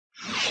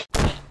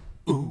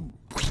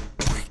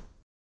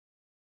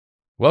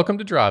Welcome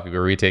to Drawfee,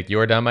 where we take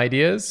your dumb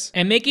ideas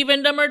and make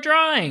even dumber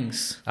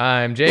drawings.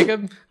 I'm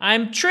Jacob.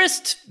 I'm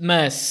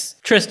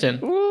Tristan.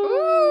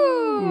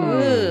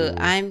 Ooh,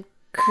 I'm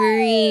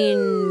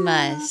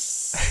Karina.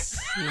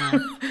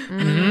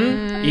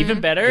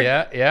 Even better.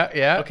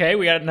 Yeah. Okay,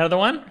 we got another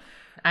one.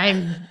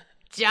 I'm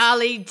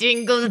Jolly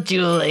Jingle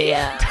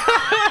Julia.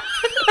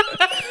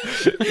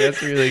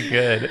 That's really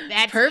good.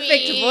 That's Perfect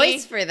me.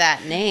 voice for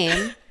that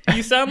name.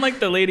 You sound like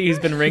the lady who's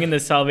been ringing the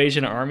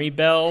Salvation Army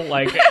bell,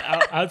 like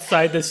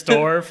outside the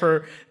store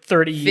for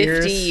 30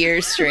 years. 50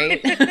 years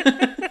straight.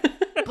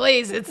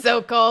 Please, it's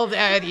so cold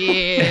out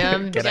here.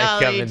 I'm Can I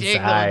come Jolly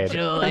inside?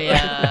 Jingle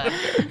Julia.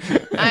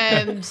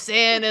 I'm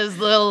Santa's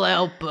little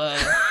helper.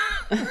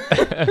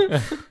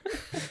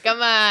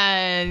 Come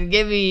on,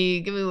 give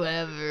me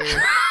whatever.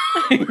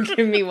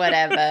 Give me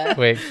whatever.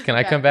 Wait, can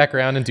I come back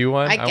around and do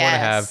one? I want to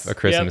have guess. a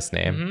Christmas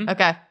name.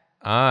 Okay.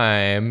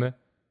 I'm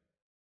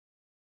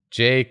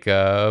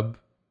Jacob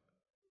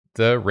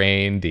the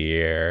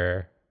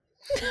reindeer.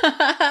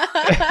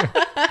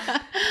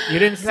 You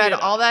didn't You see had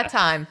it. all that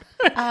time.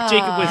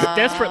 Jacob was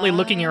desperately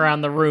looking around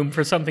the room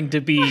for something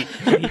to be.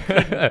 He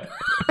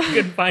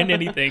couldn't find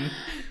anything.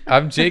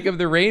 I'm Jacob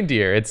the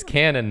reindeer. It's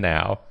canon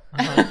now.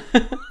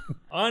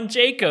 On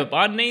Jacob,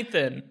 on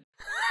Nathan.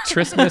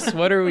 Trismus,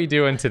 what are we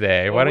doing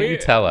today? Why don't you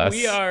tell us?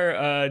 We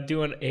are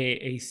doing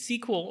a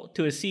sequel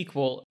to a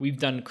sequel. We've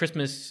done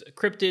Christmas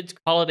cryptids,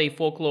 holiday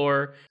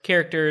folklore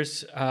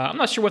characters. I'm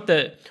not sure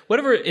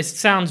whatever it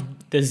sounds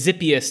the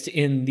zippiest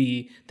in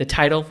the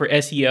title for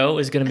SEO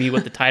is going to be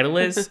what the title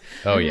is.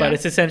 Oh, yeah. But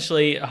it's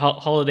essentially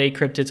holiday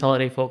cryptids,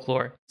 holiday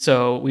folklore.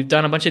 So we've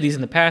done a bunch of these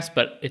in the past,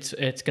 but it's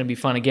going to be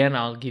fun again.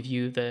 I'll give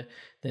you the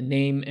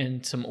name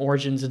and some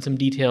origins and some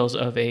details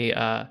of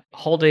a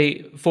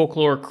holiday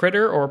folklore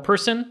critter or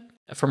person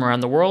from around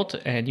the world,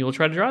 and you will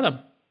try to draw them.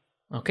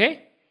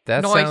 Okay?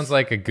 That Nice. sounds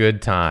like a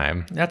good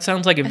time. That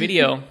sounds like a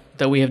video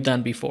that we have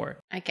done before.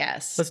 I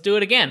guess. Let's do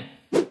it again.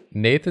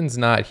 Nathan's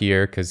not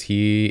here because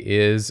he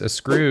is a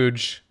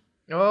Scrooge.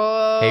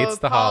 Oh, Hates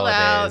the called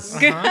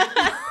holidays. Out.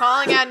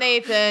 Calling out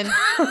Nathan.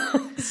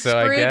 So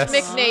I Scrooge guess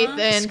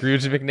McNathan.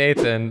 Scrooge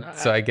McNathan.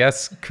 So I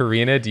guess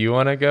Karina, do you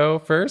want to go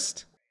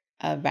first?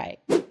 All right.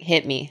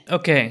 Hit me.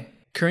 Okay.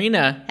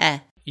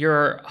 Karina,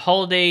 your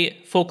holiday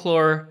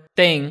folklore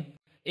thing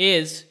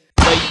is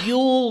the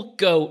Yule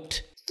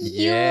Goat.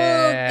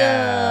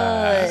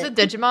 Yeah. Is it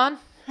Digimon?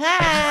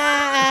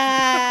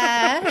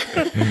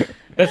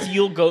 That's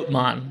Yule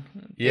Goatmon.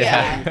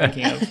 Yeah.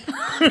 Thinking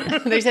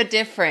of. There's a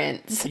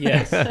difference.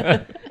 Yes.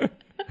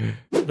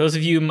 Those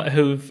of you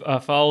who've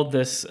followed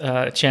this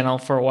channel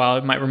for a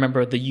while might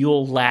remember the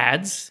Yule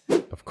Lads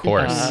Of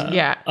course.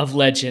 Yeah. of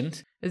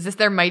legend. Is this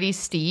their mighty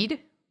steed?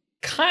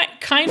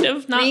 Kind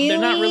of. Not. They're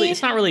not really. Really?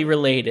 It's not really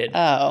related.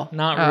 Oh.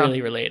 Not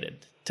really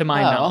related, to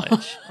my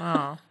knowledge.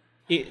 Oh.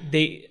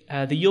 The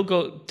Yule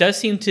Goat does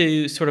seem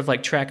to sort of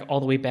like track all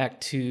the way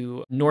back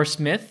to Norse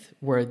myth,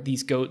 where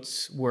these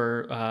goats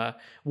were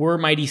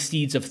mighty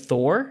steeds of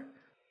Thor,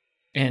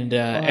 and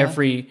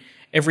every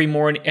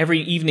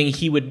evening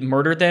he would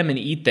murder them and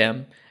eat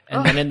them,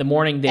 and then in the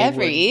morning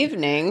Every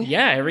evening.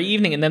 yeah, every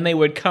evening, and then they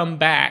would come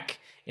back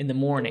in the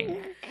morning.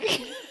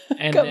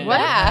 And then, What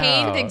a Wow.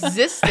 pained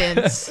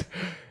existence.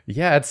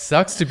 Yeah, it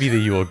sucks to be the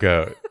Yule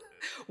goat.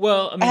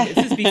 well, I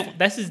mean,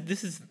 this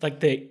is like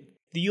the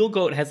Yule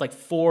Goat has like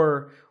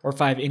 4 or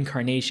 5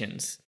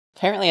 incarnations.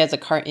 Apparently has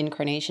a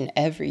incarnation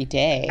every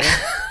day.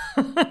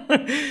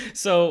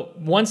 So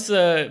once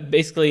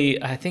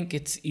basically I think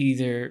it's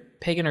either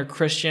pagan or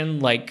Christian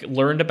like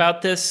learned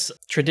about this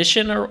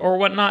tradition or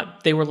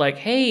whatnot, they were like,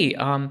 hey,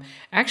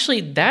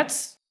 actually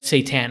that's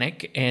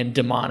satanic and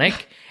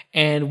demonic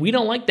and we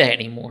don't like that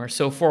anymore.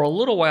 So for a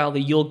little while the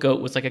Yule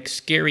Goat was like a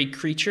scary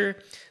creature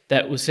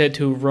that was said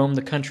to roam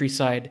the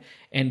countryside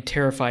and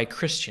terrify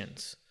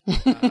Christians. So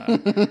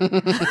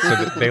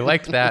they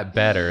liked that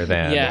better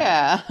than.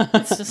 Yeah.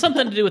 It's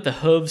something to do with the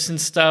hooves and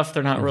stuff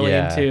they're not really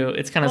Yeah. into.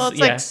 It's kind of Well, it's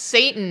like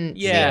Satan.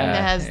 Yeah. Satan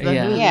has the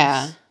Yeah. hooves.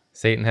 Yeah.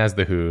 Satan has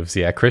the hooves.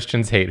 Yeah,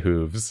 Christians hate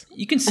hooves.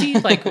 You can see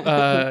like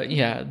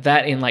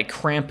that in like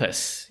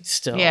Krampus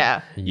still.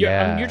 Yeah.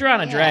 You're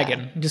drawing a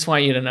dragon. Just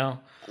want you to know.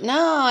 No,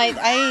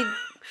 I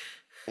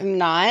am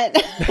not.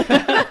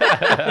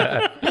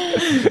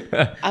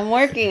 I'm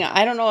working.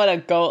 I don't know what a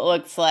goat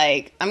looks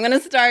like. I'm going to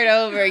start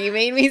over. You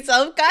made me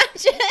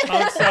self-conscious.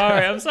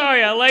 I'm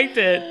sorry. I liked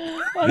it.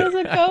 What does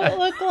a goat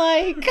look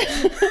like?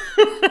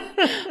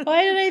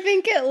 Why did I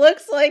think it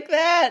looks like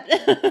that?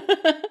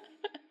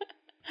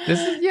 This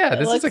is a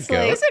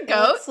goat. It's a It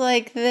goat. looks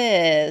like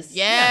this.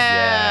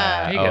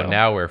 Yeah. There you Oh, go.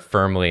 now we're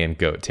firmly in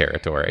goat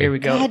territory. Here we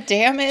go. God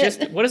damn it.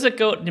 Just what is a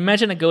goat?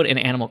 Imagine a goat in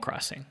Animal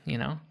Crossing, you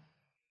know?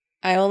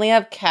 I only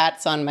have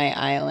cats on my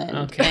island.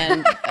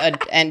 Okay.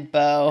 And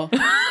Bo.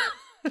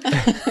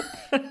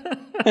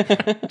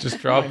 Just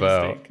draw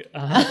Bo.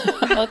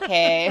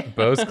 Okay.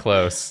 Bo's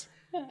close.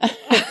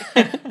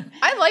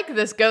 I like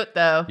this goat,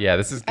 though. Yeah,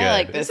 this is good. I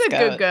like This this is a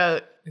good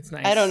goat. It's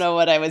nice. I don't know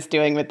what I was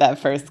doing with that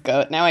first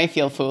goat. Now I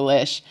feel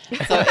foolish.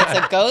 So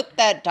it's a goat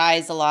that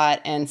dies a lot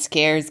and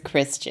scares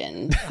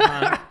Christians.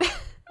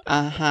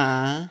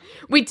 Uh-huh.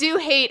 We do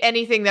hate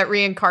anything that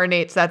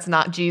reincarnates that's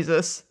not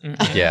Jesus.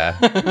 Yeah.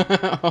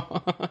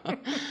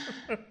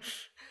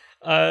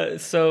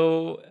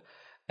 So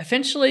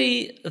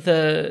eventually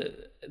the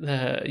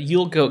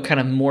Yule goat kind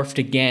of morphed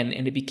again,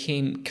 and it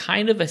became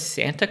kind of a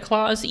Santa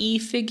Claus-y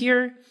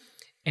figure.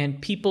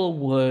 And people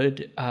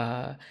would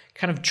kind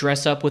of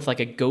dress up with like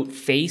a goat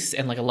face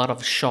and like a lot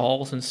of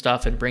shawls and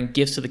stuff and bring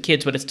gifts to the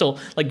kids, but it's still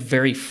like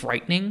very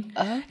frightening.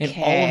 Okay. And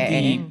all of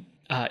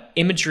the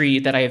imagery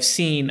that I have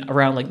seen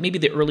around like maybe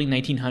the early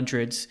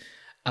 1900s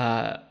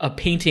of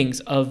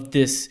paintings of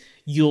this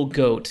Yule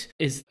goat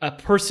is a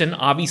person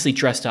obviously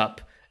dressed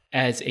up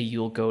as a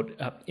Yule goat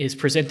is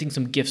presenting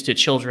some gifts to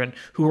children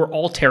who are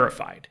all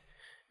terrified.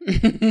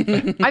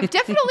 I've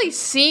definitely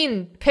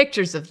seen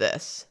pictures of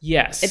this.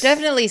 Yes. It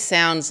definitely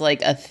sounds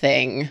like a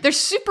thing. They're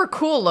super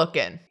cool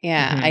looking.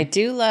 Yeah, I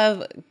do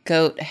love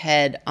goat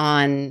head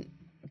on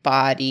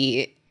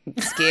body.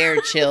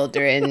 Scare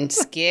children,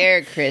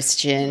 scare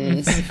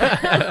Christians.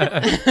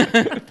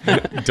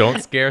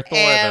 Don't scare Thor,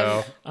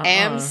 though.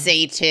 Am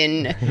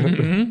Satan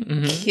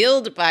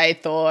killed by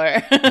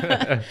Thor.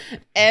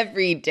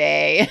 Every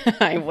day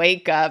I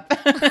wake up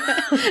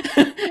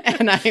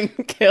and I'm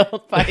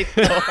killed by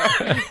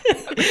Thor.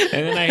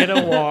 And then I hit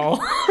a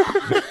wall.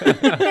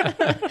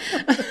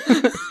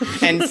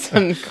 And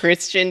some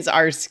Christians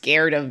are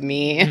scared of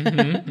me.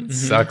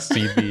 Sucks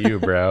to be you,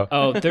 bro.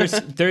 Oh, there's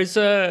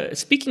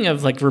speaking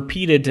of like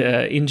repeated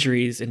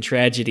injuries and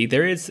tragedy,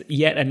 there is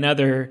yet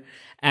another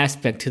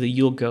aspect to the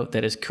Yule goat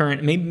that is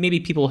current.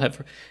 Maybe people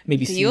have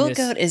The seen Yule this.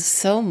 goat is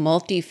so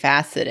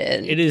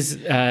multifaceted. It is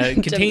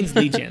contains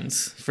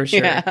legions for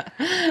sure. Yeah.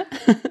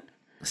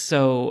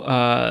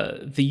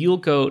 So the Yule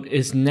goat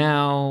is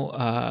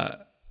now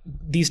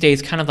these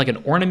days kind of like an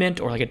ornament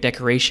or like a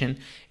decoration.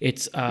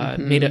 It's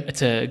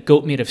it's a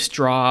goat made of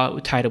straw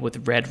tied up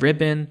with red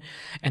ribbon,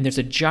 and there's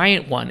a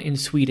giant one in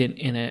Sweden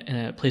in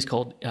a place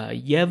called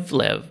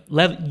Gävle,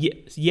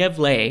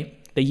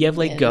 the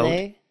Gävle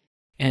goat.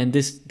 And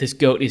this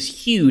goat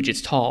is huge.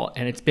 It's tall,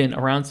 and it's been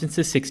around since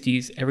the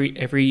 60s.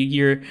 Every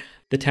year,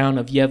 the town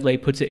of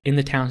Gävle puts it in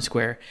the town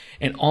square,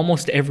 and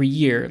almost every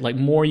year, like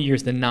more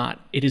years than not,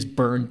 it is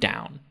burned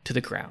down to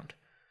the ground.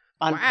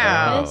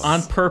 Wow.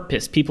 On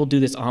purpose. People do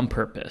this on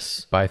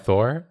purpose. By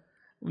Thor?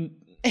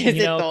 Is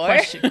it Thor?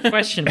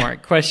 Question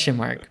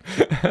mark.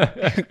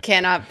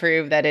 Cannot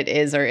prove that it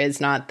is or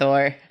is not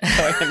Thor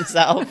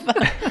himself.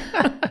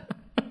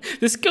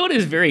 This goat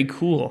is very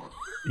cool.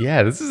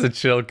 Yeah, this is a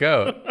chill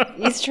goat.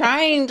 He's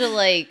trying to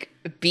like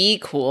be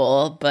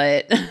cool,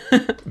 but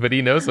But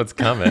he knows what's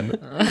coming.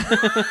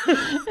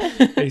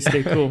 They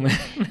stay cool, man.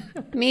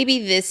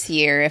 maybe this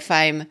year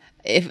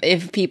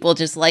if people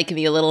just like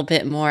me a little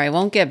bit more, I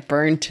won't get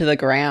burned to the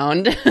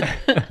ground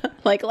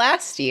like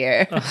last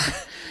year.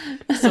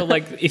 So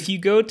like if you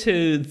go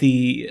to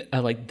the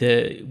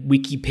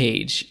wiki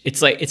page,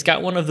 it's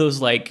got one of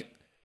those like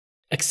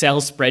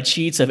Excel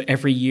spreadsheets of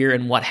every year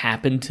and what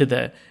happened to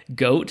the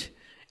goat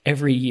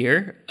every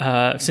year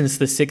since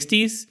the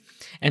 60s.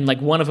 And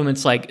like one of them,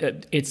 it's like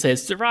it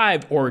says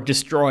survived or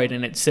destroyed,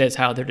 and it says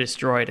how they're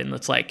destroyed, and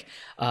it's like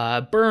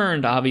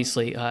burned,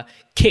 obviously,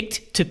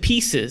 kicked to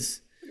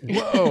pieces,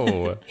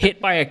 Whoa.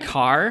 hit by a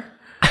car.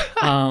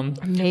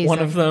 Amazing. One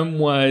of them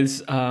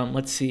was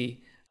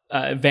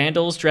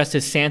vandals dressed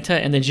as Santa,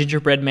 and the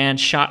gingerbread man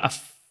shot a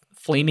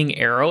flaming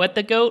arrow at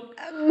the goat.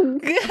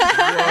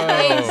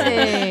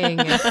 Amazing.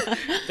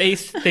 They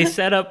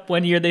set up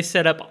one year. They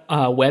set up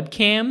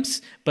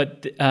webcams,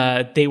 but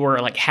they were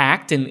like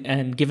hacked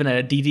and given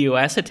a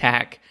DDoS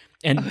attack,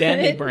 and then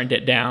they burned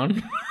it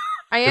down.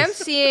 I am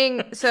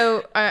seeing.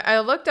 So I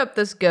looked up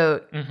this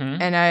goat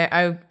and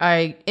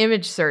I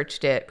image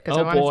searched it because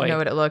I wanted to know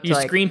what it looked You're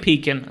like. screen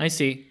peeking. I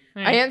see.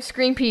 I am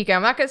screen peeking.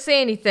 I'm not going to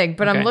say anything,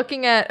 but Okay. I'm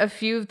looking at a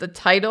few of the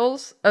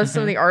titles of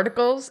some of the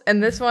articles,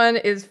 and this one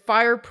is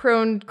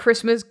Fire-Prone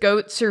Christmas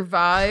Goat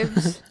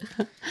Survives.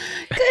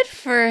 Good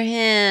for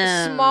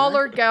him.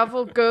 Smaller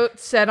gavel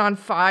goat set on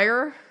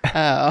fire.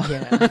 Oh.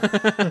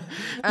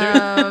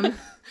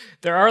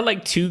 There are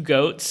like two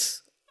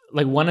goats.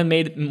 Like one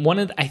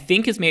I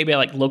think is made by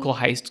like local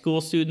high school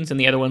students, and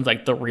the other one's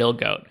like the real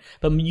goat.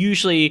 But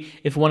usually,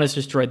 if one is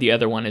destroyed, the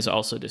other one is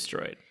also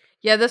destroyed.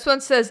 Yeah, this one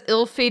says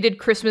ill-fated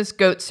Christmas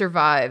goat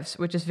survives,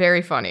 which is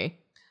very funny.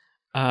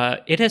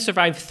 It has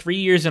survived 3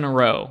 years in a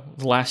row,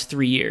 the last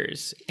 3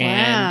 years,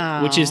 and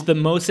Wow. which is the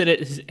most that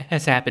it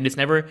has happened. It's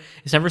never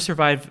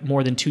survived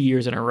more than 2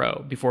 years in a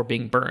row before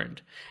being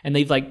burned. And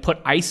they've like put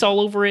ice all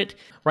over it.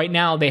 Right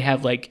now, they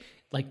have like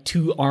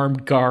two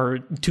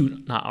guards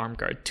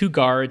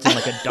and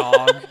like a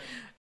dog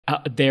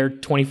there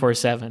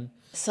 24/7.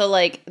 So,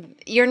 like,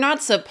 you're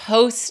not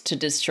supposed to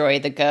destroy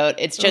the goat.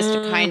 It's just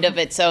kind of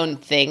its own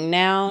thing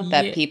now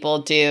that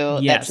people do.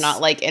 Yes. That's not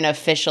like an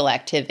official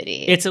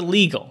activity. It's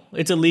illegal.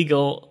 It's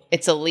illegal.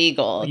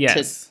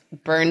 To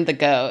burn the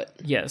goat.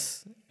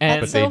 Yes.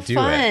 And But so they do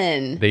fun.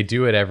 it. They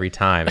do it every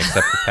time,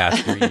 except the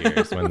past 3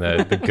 years when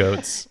the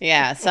goats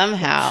Yeah,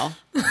 somehow.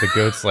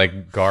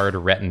 like guard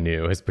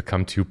retinue has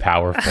become too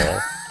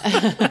powerful.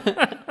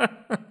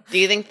 Do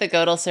you think the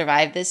goat will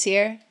survive this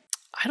year?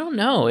 I don't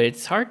know.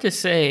 It's hard to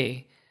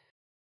say.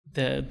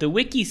 The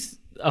wiki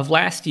of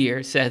last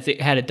year says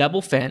it had a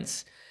double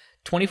fence,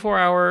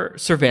 24-hour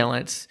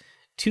surveillance,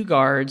 2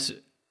 guards,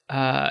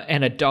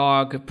 and a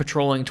dog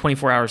patrolling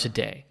 24 hours a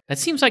day. That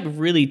seems like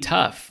really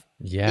tough.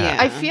 Yeah.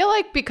 I feel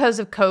like because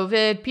of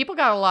COVID, people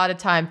got a lot of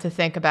time to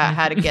think about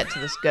how to get to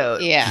this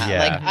goat. Yeah.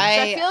 Like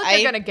I feel like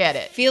they're going to get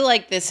it. feel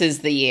like this is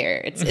the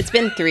year. It's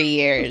been 3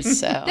 years,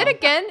 so. Then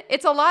again,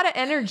 it's a lot of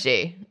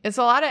energy. It's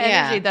a lot of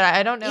energy that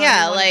I don't know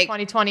anyone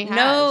in 2020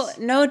 has.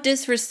 No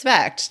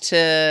disrespect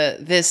to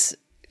this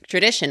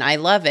tradition. I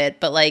love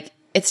it, but like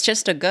it's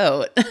just a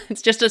goat.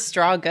 It's just a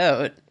straw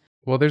goat.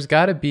 Well, there's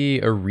got to be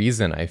a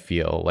reason, I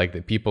feel, like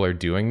that people are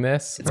doing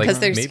this. It's because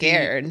they're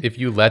scared. If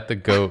you let the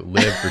goat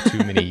live for too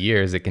many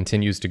years, it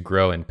continues to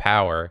grow in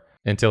power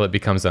until it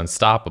becomes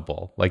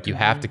unstoppable. Like you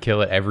have to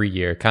kill it every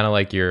year, kind of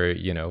like you're,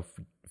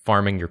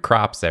 farming your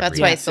crops every That's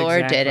why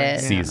Thor did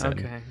it. season.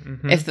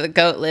 Okay. If the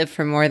goat lived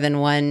for more than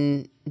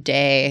one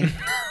day,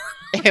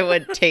 it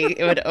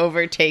would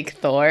overtake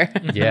Thor.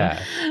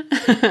 Yeah.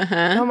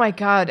 Oh my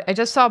God. I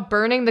just saw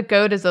burning the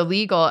goat is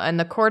illegal, and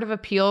the Court of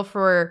Appeal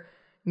for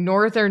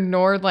Northern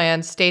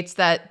Norland states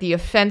that the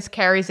offense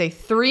carries a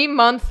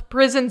 3-month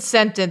prison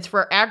sentence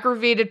for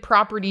aggravated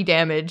property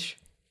damage.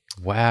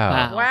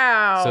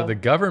 Wow. So the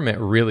government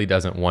really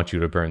doesn't want you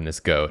to burn this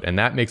goat, and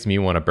that makes me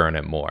want to burn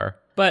it more.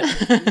 But,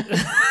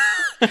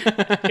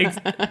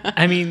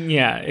 I mean,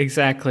 yeah,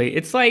 exactly.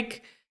 It's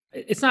like,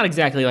 it's not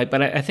exactly like,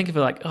 but I think of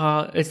it like,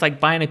 it's like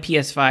buying a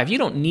PS5. You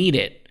don't need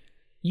it.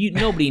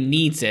 Nobody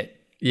needs it.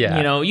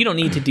 Yeah. You don't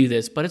need to do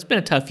this, but it's been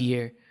a tough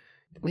year.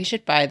 We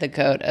should buy the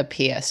goat a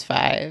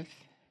PS5.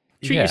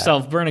 Treat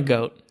yourself, burn a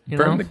goat.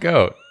 Burn the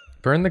goat.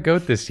 Burn the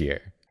goat this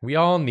year. We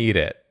all need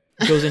it.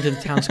 It goes into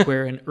the town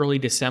square in early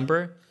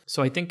December.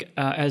 So I think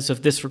as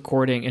of this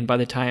recording, and by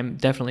the time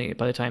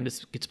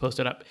this gets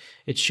posted up,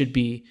 it should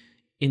be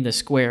in the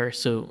square.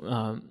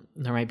 So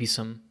there might be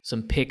some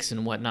pics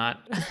and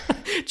whatnot.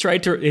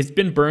 It's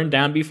been burned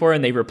down before,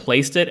 and they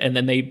replaced it, and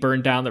then they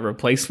burned down the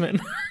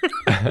replacement.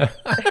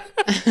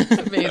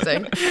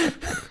 Amazing.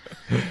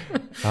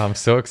 I'm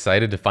so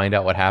excited to find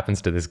out what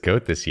happens to this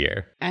goat this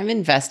year. I'm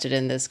invested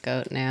in this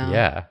goat now.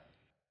 Yeah.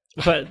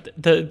 But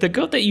the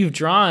goat that you've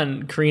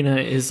drawn, Karina,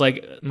 is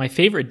like my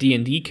favorite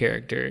D&D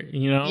character,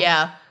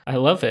 Yeah. I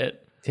love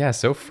it. Yeah,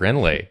 so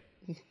friendly.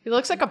 He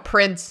looks like a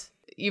prince.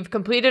 You've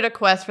completed a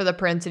quest for the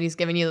prince, and he's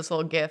giving you this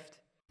little gift.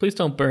 Please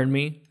don't burn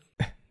me.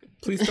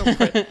 Please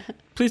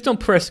don't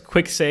press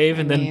quick save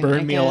and then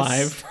burn me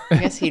alive. I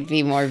guess he'd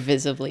be more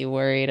visibly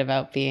worried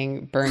about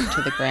being burnt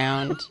to the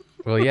ground.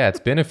 Well, yeah, it's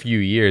been a few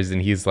years,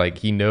 and he's like,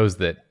 he knows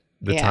that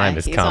the time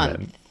is coming.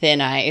 On thin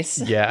ice.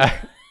 Yeah.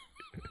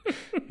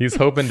 He's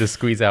hoping to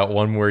squeeze out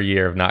one more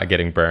year of not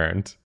getting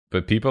burned.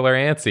 But people are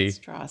antsy. Let's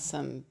draw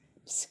some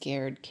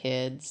scared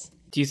kids.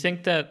 Do you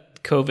think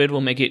that COVID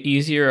will make it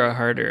easier or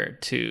harder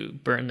to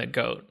burn the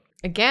goat?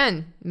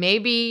 Again,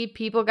 maybe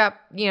people got,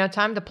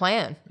 time to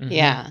plan. Mm-hmm.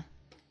 Yeah.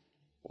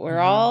 We're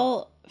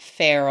all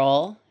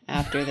feral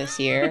after this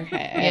year.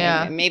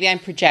 Yeah. Maybe I'm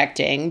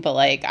projecting, but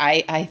like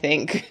I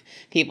think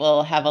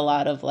people have a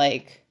lot of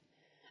like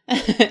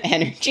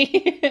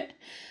energy.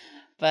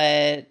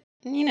 But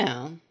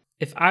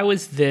if I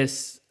was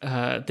this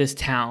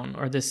town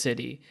or this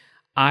city,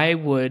 I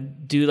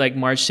would do like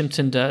Marge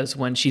Simpson does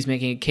when she's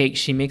making a cake.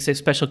 She makes a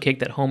special cake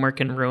that Homer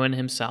can ruin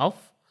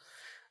himself.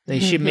 They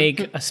should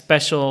make a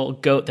special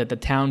goat that the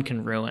town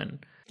can ruin.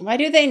 Why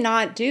do they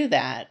not do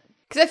that?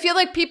 Because I feel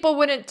like people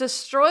wouldn't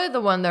destroy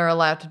the one they're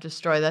allowed to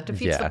destroy. That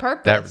defeats the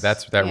purpose.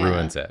 That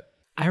ruins it.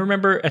 I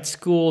remember at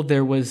school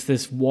there was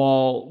this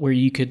wall where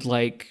you could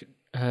like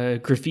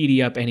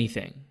graffiti up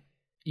anything.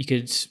 You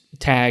could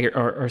tag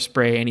or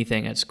spray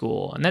anything at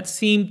school. And that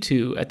seemed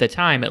to, at the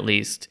time at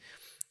least,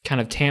 kind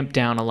of tamp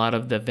down a lot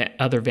of the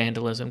other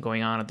vandalism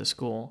going on at the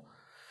school.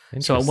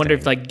 So I wonder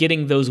if like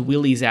getting those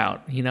willies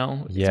out,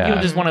 Yeah.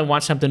 People just want to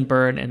watch something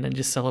burn and then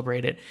just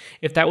celebrate it.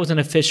 If that was an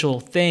official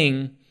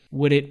thing,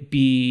 would it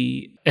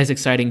be as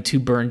exciting to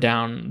burn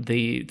down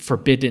the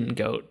forbidden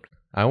goat?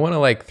 I want to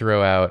like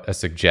throw out a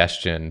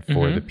suggestion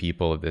for the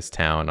people of this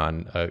town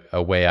on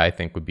a way I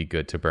think would be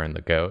good to burn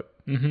the goat.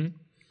 Mm-hmm.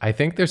 I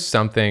think there's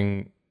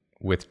something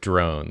with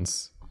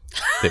drones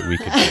that we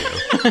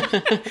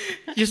could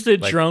do. Just a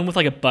drone with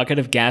like a bucket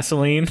of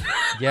gasoline.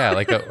 Yeah,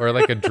 like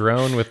a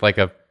drone with like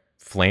a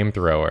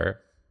flamethrower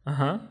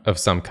of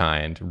some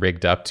kind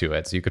rigged up to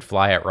it, so you could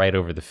fly it right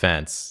over the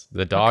fence.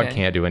 The dog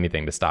can't do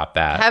anything to stop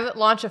that. Have it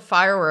launch a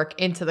firework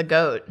into the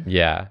goat.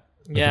 Yeah.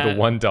 The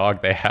one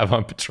dog they have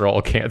on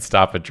patrol can't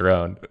stop a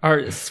drone.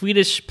 Are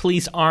Swedish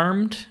police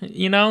armed? What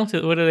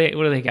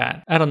do they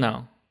got? I don't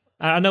know.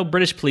 I know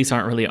British police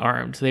aren't really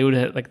armed. They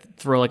would like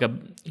throw like a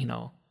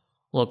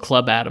little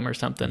club at them or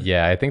something.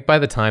 Yeah, I think by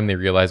the time they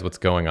realize what's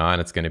going on,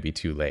 it's going to be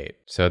too late.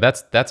 So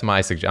that's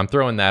my suggestion. I'm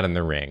throwing that in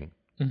the ring.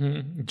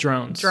 Mm-hmm.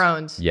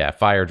 Drones. Yeah,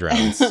 fire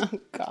drones. Oh,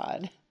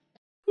 God.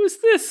 Who's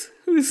this?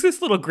 Who's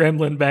this little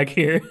gremlin back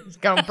here? He's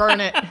gonna burn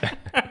it.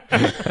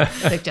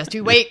 Like, just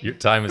you wait. Your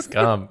time has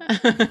come.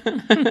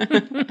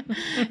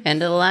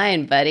 End of the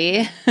line,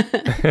 buddy.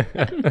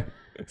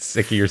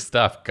 Sick of your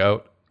stuff,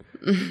 goat.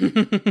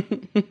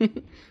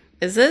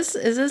 Is this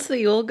the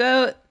Yule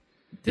goat?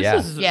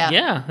 This is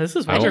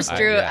I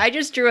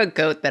just drew a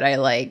goat that I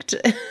liked.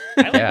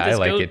 I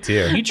like it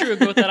too. You drew a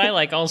goat that I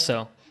like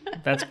also.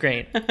 That's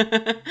great.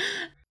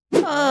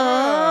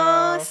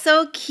 Oh,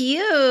 so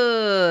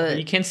cute.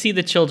 You can see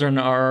the children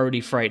are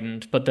already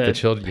frightened, but the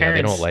children, parents,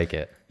 they don't like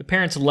it. The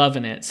parents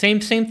loving it. Same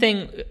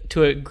thing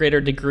to a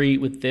greater degree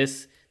with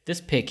this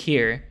pic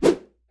here.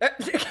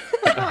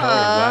 Oh,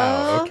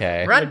 wow.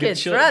 Okay. Run,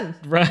 kids, run.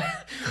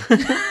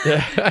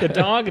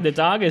 The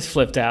dog is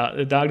flipped out.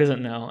 The dog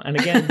doesn't know. And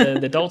again,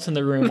 the adults in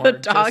the room The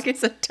dog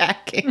is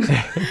attacking.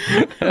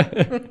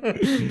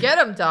 Get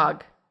him,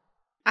 dog.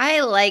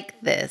 I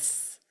like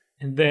this.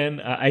 And then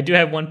I do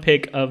have one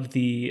pic of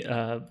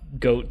the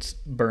goats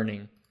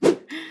burning.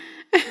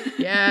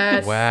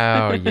 Yes.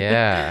 Wow,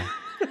 yeah.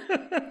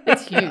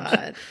 It's huge.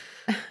 God.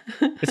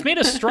 It's made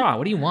of straw.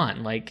 What do you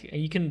want? Like,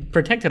 you can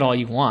protect it all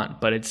you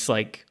want, but it's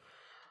like,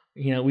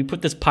 we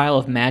put this pile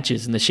of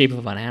matches in the shape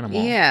of an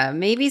animal. Yeah,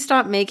 maybe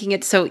stop making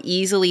it so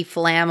easily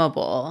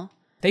flammable.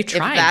 They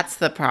tried. If that's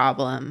the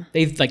problem.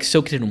 They've like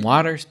soaked it in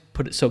water,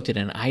 soaked it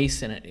in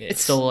ice, and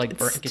it's still like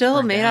it's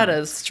still made out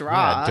of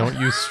straw. Yeah, don't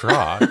use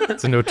straw.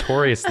 It's a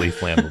notoriously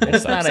flammable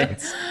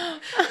substance.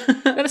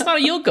 It's not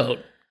a Yule goat.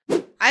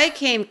 I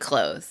came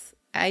close.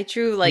 I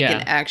drew like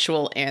an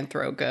actual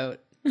anthro goat.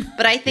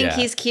 But I think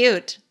he's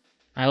cute.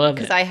 I love it.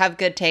 Because I have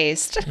good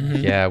taste.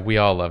 Yeah, we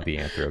all love the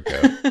anthro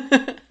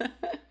goat.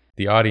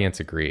 The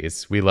audience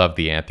agrees. We love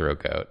the anthro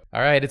goat.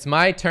 All right, it's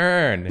my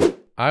turn.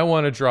 I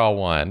want to draw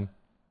one.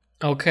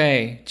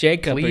 Okay,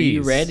 Jacob, Please. Are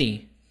you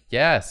ready?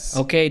 Yes.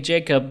 Okay,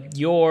 Jacob,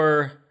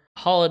 your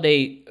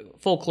holiday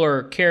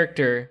folklore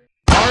character,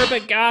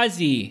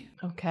 Barbagazi.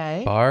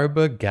 Okay.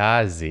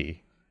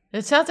 Barbagazi.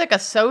 It sounds like a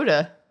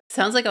soda.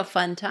 Sounds like a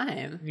fun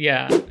time.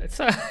 Yeah,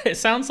 it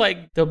sounds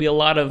like there'll be a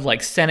lot of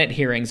like Senate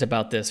hearings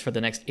about this for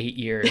the next 8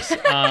 years.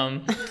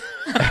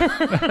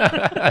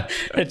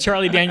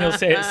 Charlie Daniels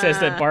says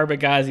that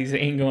Barbagazis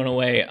ain't going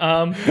away.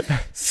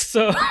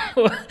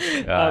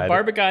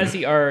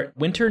 Barbagazi are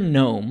winter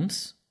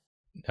gnomes.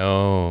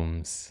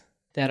 Gnomes.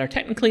 That are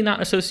technically not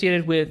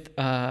associated with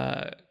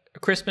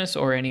Christmas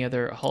or any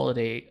other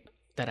holiday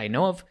that I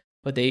know of,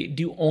 but they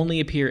do only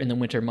appear in the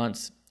winter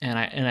months. And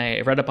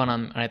I read up on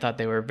them, and I thought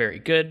they were very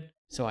good,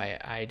 so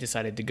I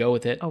decided to go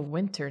with it. A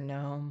winter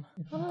gnome.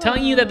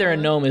 Telling you that they're a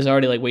gnome is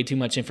already like way too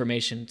much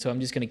information, so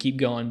I'm just going to keep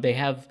going. They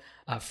have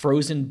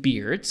frozen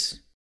beards.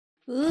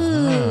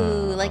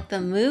 Ooh, like the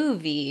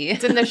movie.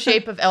 It's in the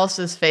shape of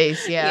Elsa's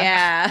face, yeah.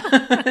 Yeah.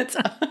 It's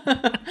a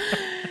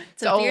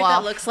beard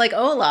that looks like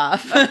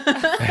Olaf. And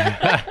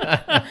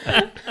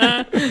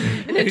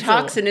it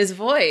talks in his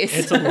voice.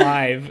 It's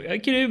alive.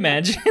 Can you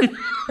imagine?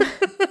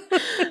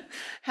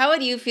 How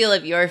would you feel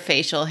if your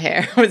facial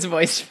hair was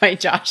voiced by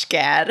Josh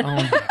Gad? Oh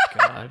my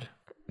god.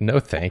 No,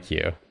 thank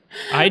you.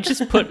 I'd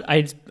set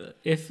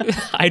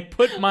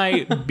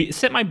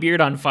my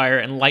beard on fire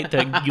and light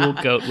the Yule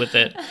goat with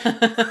it.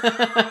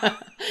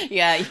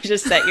 Yeah, you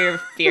just set your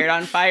beard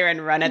on fire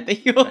and run at the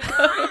Yule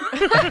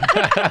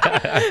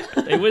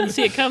goat. They wouldn't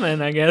see it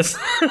coming, I guess.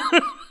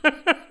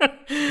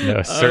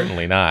 No,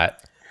 certainly not.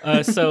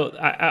 So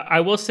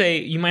I will say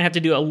you might have to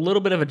do a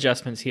little bit of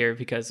adjustments here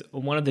because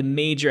one of the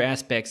major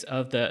aspects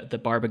of the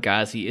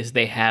Barbagazi is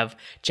they have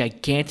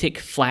gigantic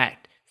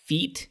flat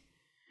feet,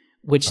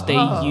 which they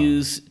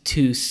use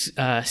to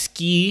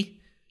ski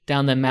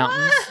down the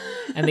mountains.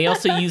 And they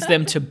also use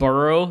them to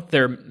burrow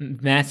their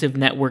massive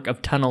network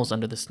of tunnels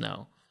under the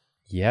snow.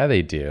 Yeah,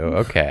 they do.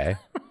 Okay.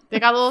 They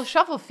got little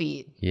shovel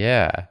feet.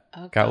 Yeah.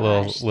 Oh, got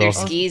gosh. little They're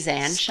skis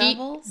and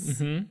shovels?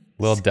 Mm-hmm.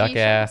 Little duck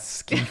ass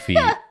ski feet.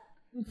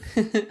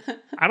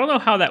 I don't know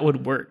how that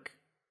would work.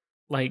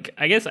 Like,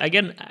 I guess,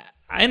 again,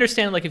 I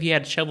understand, like, if you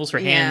had shovels for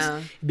hands,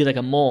 it'd be like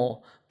a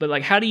mole. But,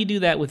 like, how do you do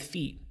that with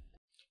feet?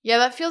 Yeah,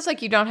 that feels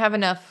like you don't have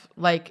enough,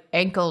 like,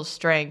 ankle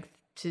strength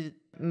to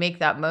make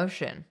that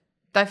motion.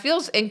 That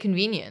feels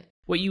inconvenient.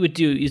 What you would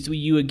do is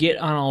you would get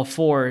on all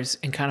fours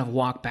and kind of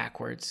walk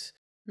backwards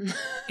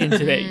into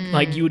the,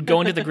 like, you would go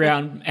into the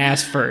ground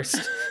ass first.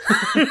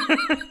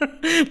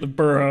 The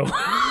burrow.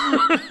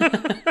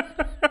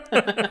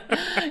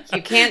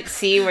 You can't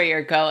see where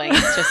you're going.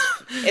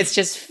 It's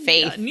just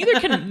faith.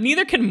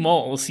 Neither can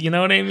moles, you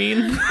know what I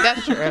mean?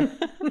 That's true.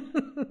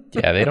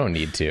 Yeah, they don't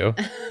need to.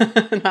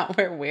 Not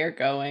where we're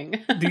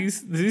going.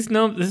 Does this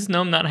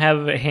gnome not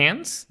have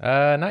hands?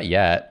 Not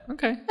yet.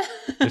 Okay.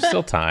 There's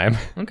still time.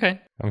 Okay.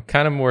 I'm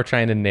kind of more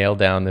trying to nail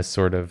down this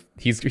sort of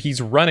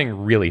he's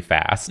running really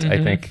fast,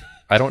 I think.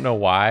 I don't know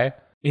why.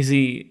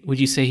 Would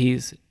you say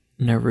he's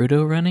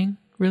Naruto running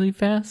really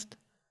fast?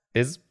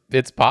 It's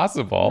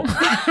possible.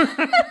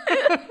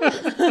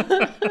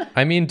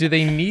 I mean, do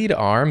they need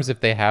arms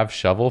if they have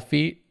shovel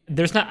feet?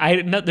 There's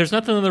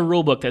nothing in the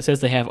rule book that says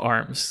they have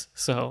arms.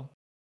 So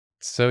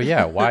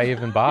yeah, why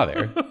even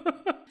bother?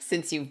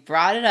 Since you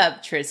brought it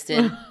up,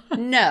 Tristan,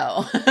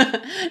 no.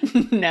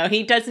 No,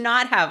 he does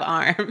not have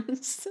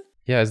arms.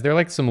 Yeah, is there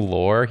like some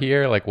lore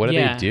here? Like, what do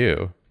they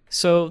do?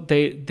 So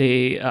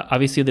they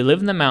obviously they live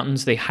in the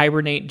mountains. They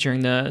hibernate during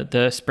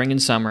the spring and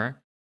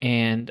summer,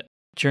 and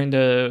during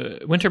the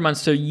winter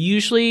months. So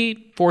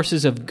usually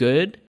forces of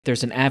good.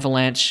 There's an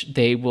avalanche.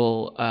 They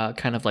will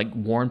kind of like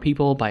warn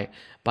people by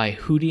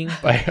hooting.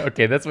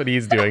 Okay, that's what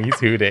he's doing. He's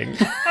hooting.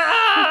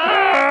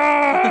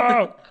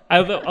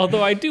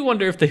 Although I do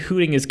wonder if the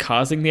hooting is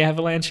causing the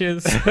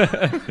avalanches.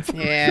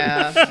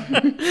 Yeah.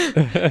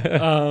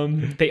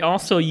 They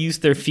also use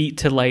their feet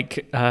to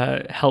like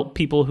help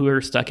people who are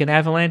stuck in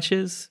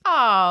avalanches.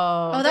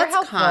 Oh, that's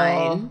helpful.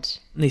 kind.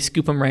 They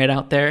scoop them right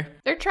out there.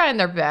 They're trying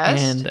their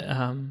best.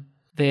 And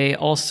they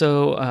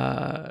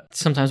also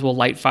sometimes will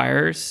light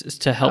fires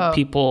to help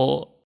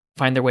people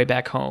find their way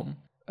back home.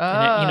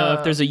 And,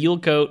 if there's a Yule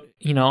goat,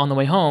 on the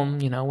way home,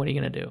 what are you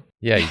going to do?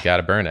 Yeah, you got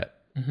to burn it.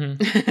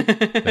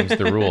 Them's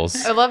the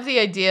rules. I love the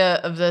idea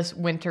of this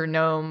winter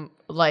gnome,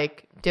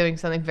 like, doing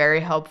something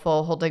very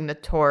helpful, holding the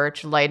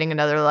torch, lighting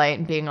another light,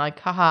 and being like,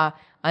 haha,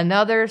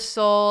 another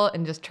soul,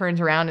 and just turns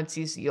around and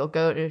sees the Yule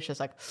goat, and it's just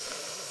like...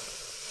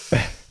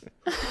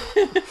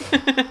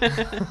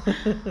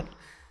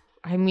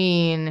 I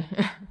mean...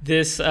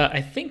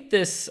 I think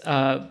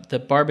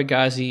the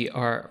Barbagazi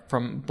are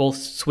from both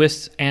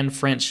Swiss and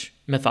French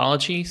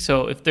mythology,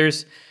 so if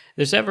there's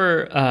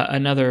ever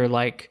another,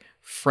 like,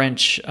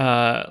 French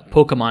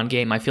Pokemon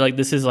game, I feel like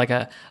this is like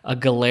a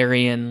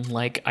Galarian,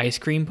 like, ice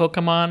cream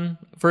Pokemon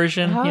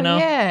version,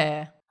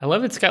 yeah. I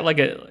love it's got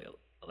like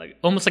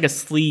almost like a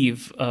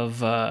sleeve of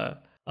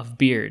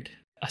beard,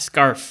 a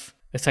scarf.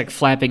 It's like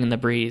flapping in the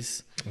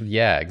breeze.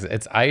 Yeah,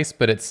 it's ice,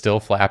 but it still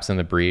flaps in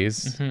the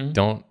breeze.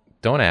 Don't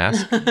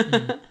ask.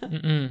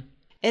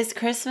 It's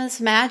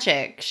Christmas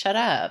magic. Shut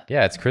up.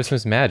 Yeah, it's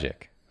Christmas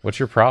magic. What's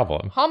your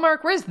problem?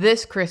 Hallmark, where's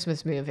this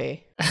Christmas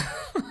movie?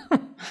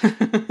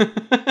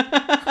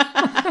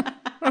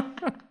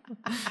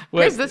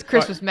 Where's this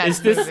Christmas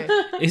magic movie?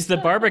 Is the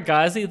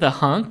Barbagazi the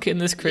hunk in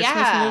this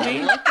Christmas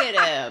movie? Look at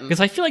him. Because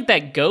I feel like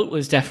that goat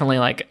was definitely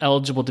like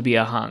eligible to be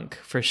a hunk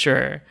for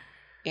sure.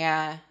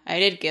 Yeah, I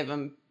did give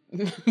him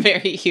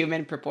very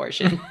human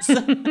proportions.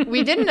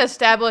 We didn't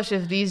establish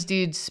if these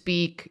dudes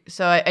speak,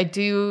 so I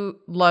do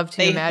love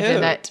to imagine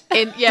hoot. that.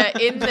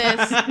 In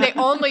this, they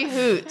only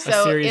hoot.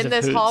 So in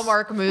this hoots.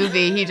 Hallmark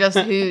movie, he just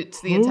hoots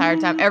the entire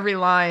time, every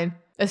line,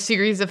 a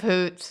series of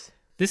hoots.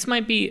 This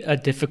might be a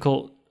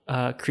difficult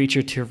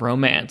creature to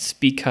romance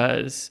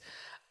because,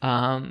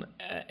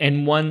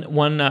 in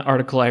one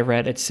article I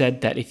read, it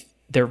said that if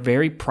they're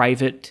very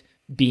private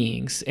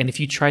beings, and if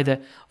you try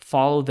to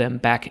follow them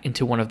back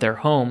into one of their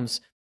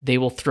homes, they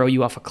will throw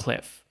you off a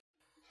cliff.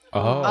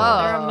 Oh.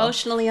 They're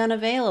emotionally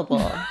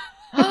unavailable.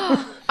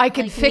 I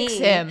can fix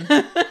him.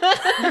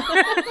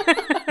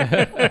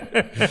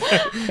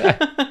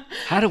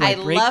 How do I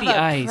break love the a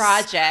ice?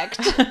 project.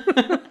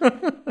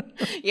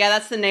 Yeah,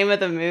 that's the name of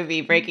the movie,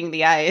 Breaking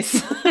the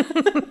Ice.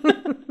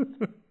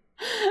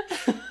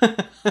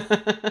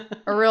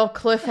 A real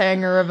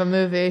cliffhanger of a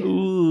movie.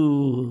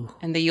 Ooh.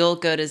 And the Yule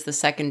goat is the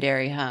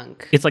secondary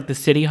hunk. It's like the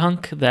city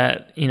hunk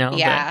that,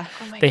 Yeah.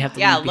 they have to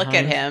Yeah, leave look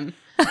behind. at him.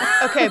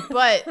 Okay,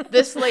 but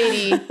this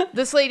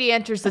lady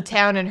enters the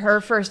town, and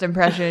her first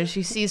impression is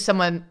she sees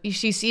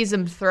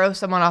him throw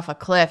someone off a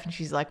cliff, and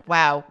she's like,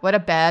 wow, what a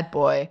bad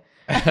boy.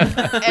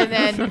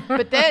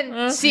 but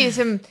then sees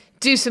him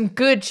do some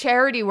good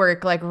charity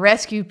work, like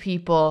rescue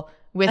people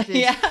with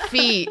his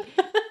feet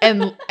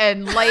and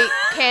light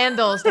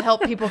candles to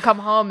help people come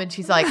home, and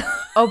she's like,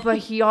 oh, but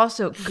he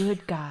also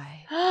good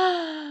guy.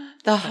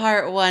 The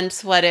heart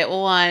wants what it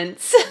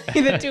wants.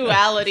 The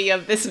duality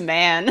of this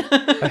man.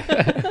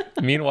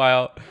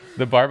 Meanwhile,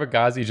 the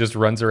Barbagazi just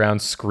runs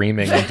around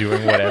screaming and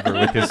doing whatever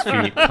with his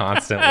feet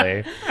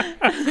constantly.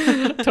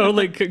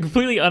 Totally,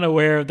 completely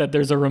unaware that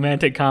there's a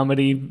romantic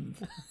comedy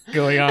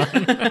going on.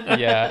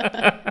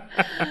 Yeah.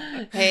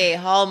 Hey,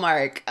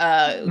 Hallmark,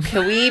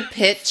 can we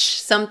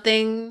pitch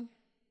something?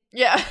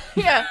 Yeah.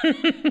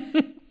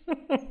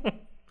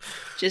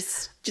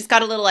 Just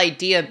got a little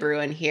idea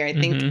brewing here. I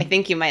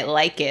think you might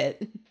like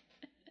it.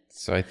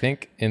 So I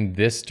think in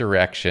this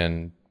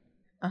direction,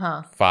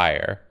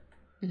 fire.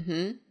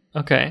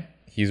 Okay.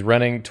 He's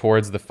running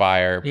towards the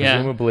fire.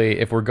 Presumably,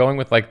 if we're going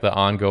with like the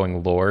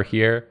ongoing lore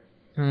here,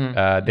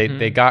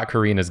 they got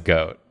Karina's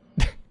goat.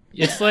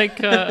 It's like,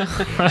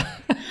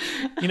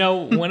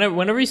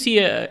 whenever you see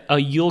a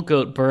Yule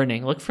goat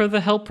burning, look for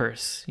the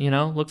helpers.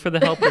 Look for the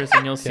helpers,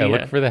 and you'll see.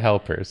 Look for the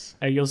helpers.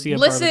 You'll see a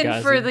Listen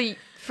Barbagazi.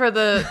 for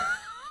the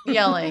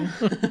yelling.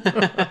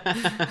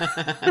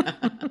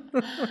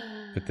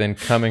 But then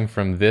coming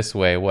from this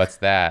way, what's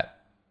that?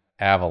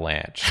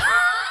 Avalanche.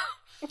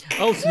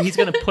 Oh, so he's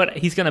gonna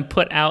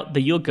put out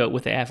the Yule goat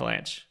with the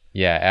avalanche.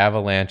 Yeah,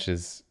 avalanche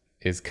is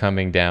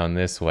coming down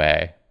this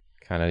way,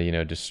 kind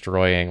of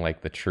destroying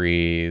like the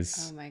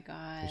trees. Oh my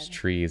god. There's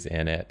trees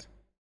in it,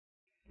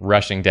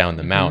 rushing down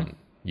the mountain.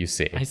 You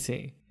see. I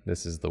see.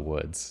 This is the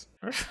woods.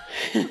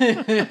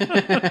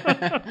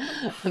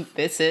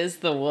 This is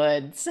the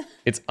woods.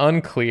 It's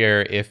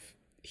unclear if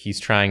he's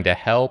trying to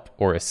help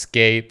or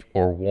escape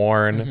or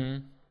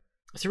warn.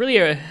 It's really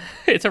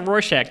it's a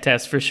Rorschach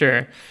test for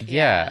sure.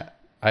 Yeah.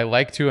 I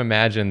like to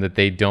imagine that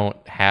they don't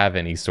have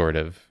any sort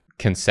of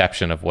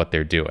conception of what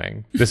they're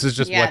doing. This is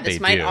just what they do. This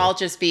might all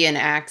just be an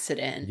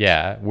accident.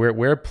 Yeah,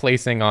 we're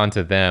placing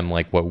onto them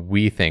like what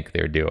we think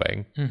they're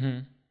doing.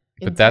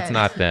 But that's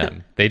not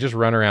them. They just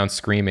run around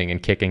screaming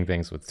and kicking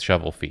things with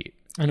shovel feet.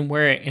 And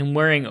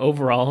wearing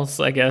overalls,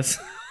 I guess.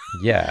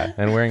 Yeah,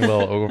 and wearing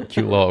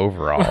cute little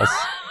overalls.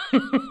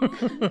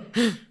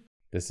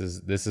 This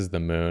is the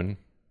moon.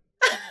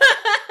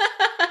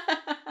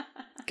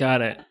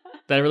 Got it.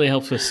 That really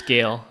helps with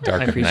scale.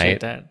 Dark I of appreciate night.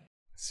 that.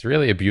 It's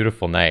really a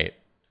beautiful night,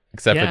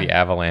 except for the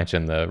avalanche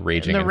and the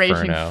raging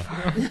inferno.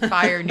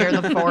 Fire near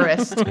the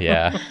forest.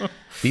 Yeah,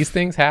 these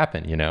things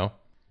happen,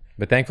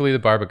 But thankfully, the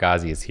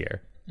Barbagazi is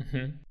here.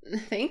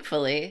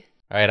 Thankfully.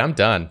 All right, I'm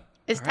done.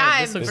 It's All right,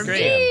 time this looks for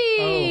great.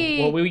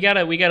 me. Oh, well, we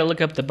gotta look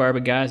up the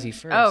Barbagazi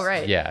first. Oh,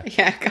 right. Yeah.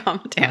 Yeah,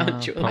 calm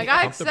down, Julia. I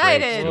got Pump the brakes,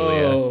 excited.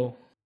 Julia. Whoa.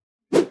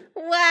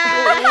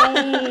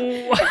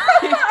 Wow.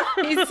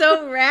 He's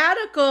so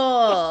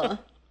radical.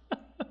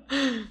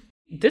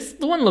 This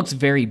one looks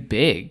very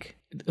big.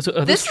 So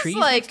are This those is trees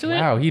like- next to it?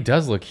 Wow, he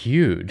does look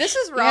huge. This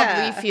is Rob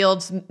Yeah.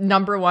 Liefeld's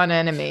number one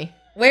enemy.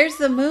 Where's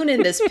the moon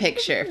in this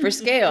picture for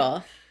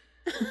scale?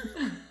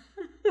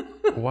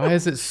 Why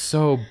is it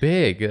so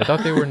big? I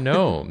thought they were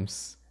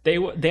gnomes. They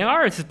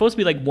are. It's supposed to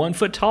be like 1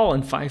 foot tall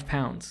and 5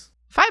 pounds.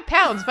 5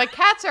 pounds. My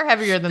cats are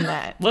heavier than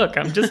that. Look,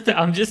 I'm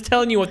just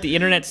telling you what the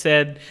internet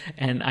said,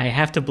 and I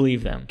have to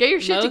believe them. Get your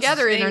shit Most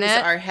together, things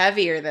internet. are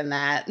heavier than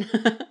that.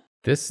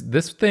 This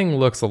thing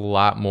looks a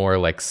lot more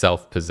like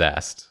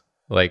self-possessed.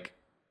 Like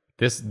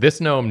this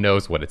gnome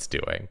knows what it's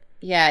doing.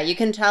 Yeah, you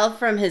can tell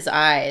from his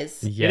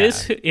eyes. Yeah.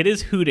 It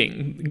is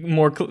hooting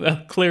more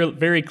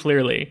very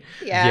clearly.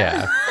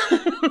 Yeah.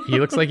 He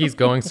looks like he's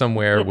going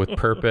somewhere with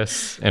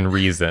purpose and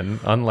reason,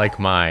 unlike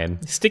mine.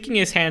 Sticking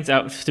his hands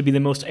out to be the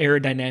most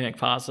aerodynamic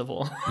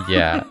possible.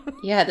 Yeah.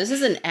 Yeah, this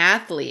is an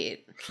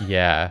athlete.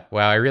 Yeah.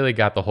 Wow, I really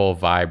got the whole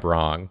vibe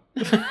wrong.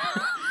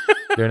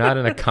 They're not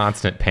in a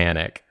constant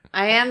panic.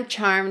 I am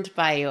charmed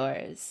by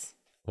yours.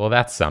 Well,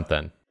 that's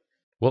something.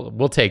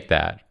 We'll take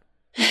that.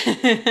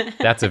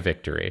 That's a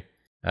victory.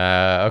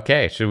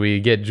 Okay, should we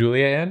get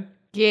Julia in?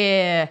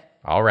 Yeah.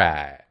 All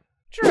right.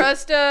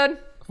 Tristan.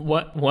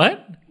 What?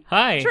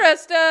 Hi.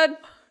 Tristan.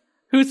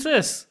 Who's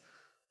this?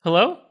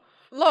 Hello?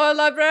 Lord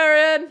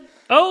Librarian.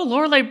 Oh,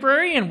 Lord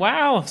Librarian.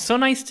 Wow. So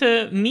nice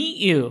to meet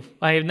you.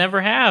 I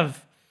never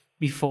have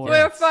before.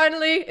 We're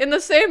finally in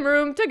the same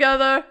room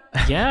together.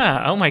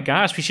 Yeah. Oh my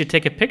gosh. We should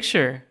take a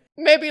picture.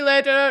 Maybe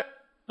later.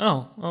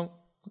 Oh,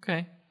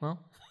 okay. Well.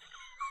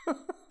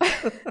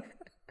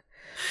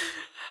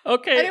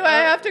 Okay. Anyway,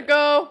 I have to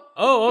go.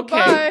 Oh, okay.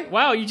 Bye.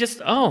 Wow, you just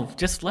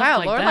left Wow,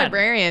 like Lord that.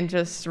 Librarian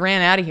just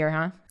ran out of here,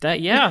 huh? The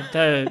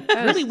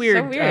was really so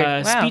weird, weird.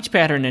 Wow. speech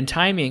pattern and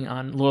timing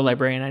on Lord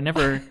Librarian. I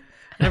never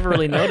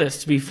really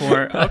noticed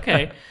before.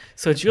 Okay,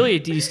 so Julia,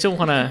 do you still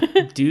want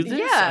to do this?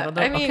 Yeah, don't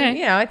know. I mean,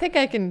 okay. I think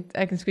I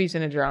can squeeze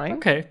in a drawing.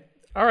 Okay.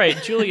 All right,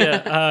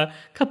 Julia. A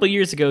couple of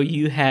years ago,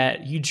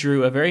 you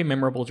drew a very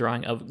memorable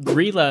drawing of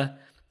Grilla,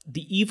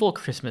 the evil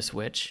Christmas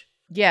witch.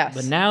 Yes.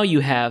 But now you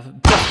have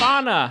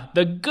Befana,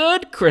 the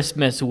good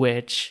Christmas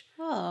witch.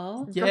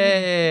 Oh.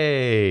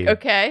 Yay.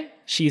 Okay.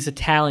 She's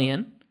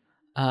Italian.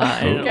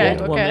 And Okay,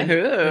 an old woman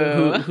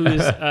okay.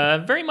 who's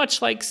very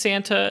much like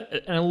Santa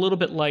and a little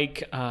bit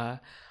like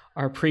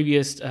our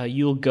previous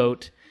Yule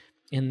goat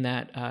in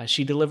that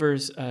she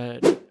delivers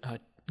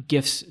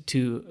gifts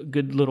to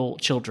good little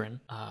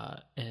children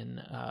in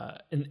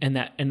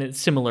a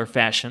similar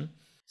fashion.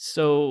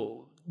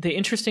 So the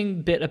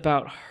interesting bit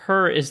about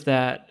her is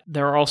that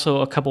there are also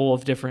a couple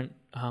of different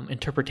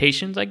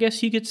interpretations, I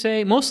guess you could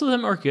say. Most of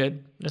them are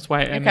good. That's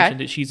why I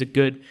mentioned that she's a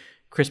good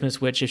Christmas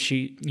witch. If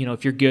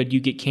if you're good, you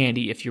get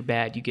candy. If you're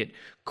bad, you get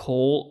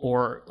coal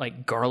or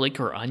like garlic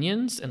or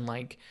onions. And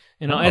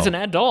as an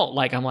adult,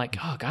 I'm like,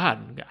 oh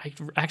God, I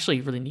actually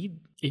really need,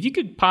 if you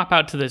could pop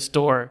out to the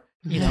store,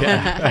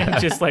 and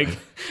just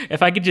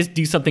if I could just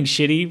do something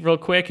shitty real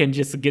quick and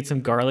just get some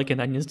garlic and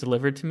onions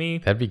delivered to me.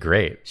 That'd be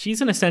great.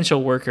 She's an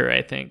essential worker,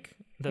 I think.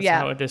 That's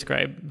how I would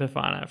describe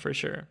Befana for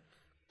sure.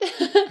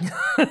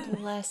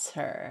 Bless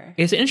her.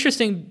 It's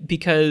interesting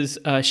because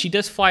she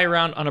does fly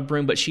around on a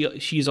broom, but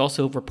she's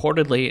also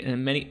reportedly,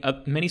 in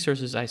many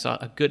sources I saw,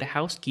 a good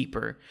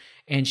housekeeper,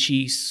 and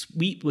she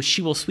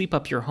will sweep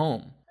up your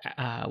home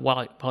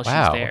while she's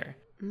there.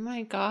 Oh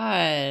my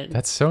God.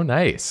 That's so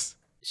nice.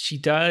 She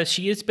does.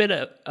 She is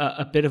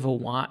a bit of a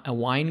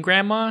wine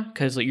grandma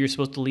because you're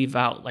supposed to leave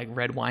out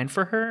red wine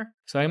for her.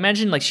 So I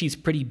imagine she's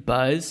pretty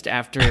buzzed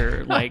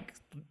after like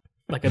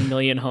a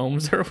million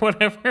homes or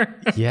whatever.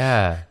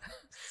 Yeah.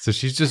 So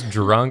she's just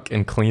drunk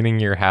and cleaning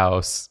your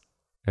house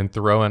and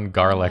throwing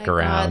garlic Oh my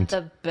around.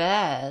 God, the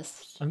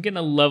best. I'm getting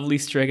a lovely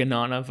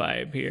Stregonana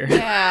vibe here.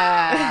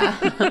 Yeah.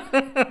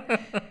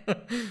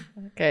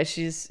 Okay,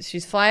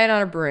 she's flying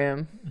on a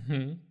broom.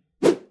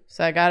 Mm-hmm.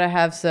 So I gotta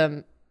have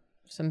some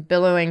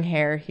billowing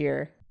hair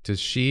here. Does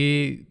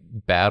she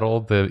battle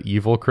the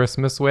evil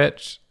Christmas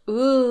witch?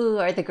 Ooh,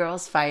 are the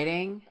girls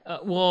fighting?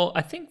 Well,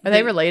 I think Are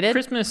they related?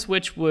 Christmas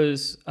Witch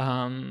was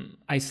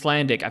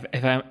Icelandic,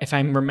 if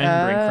I'm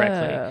remembering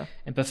correctly,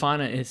 and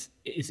Befana is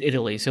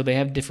Italy, so they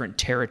have different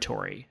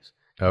territories.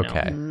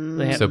 Okay.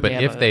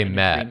 If they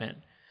met, agreement.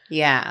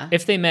 Yeah.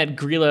 If they met,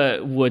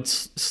 Grilla would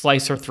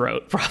slice her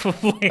throat,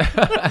 probably.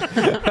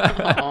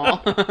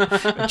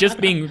 Just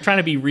trying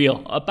to be real.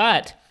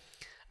 But,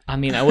 I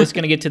mean, I was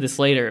going to get to this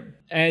later.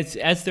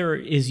 As there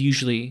is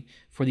usually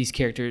for these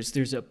characters,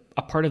 there's a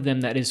part of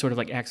them that is sort of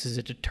like acts as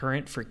a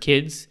deterrent for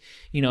kids.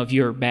 You know, if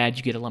you're bad,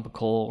 you get a lump of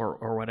coal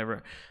or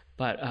whatever.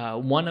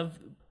 But one of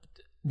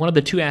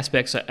the two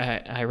aspects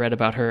I read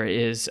about her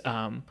is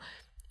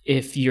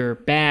if you're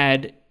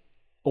bad,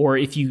 or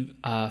if you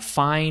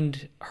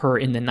find her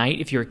in the night,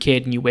 if you're a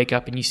kid and you wake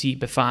up and you see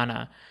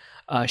Befana,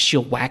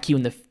 she'll whack you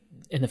in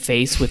the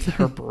face with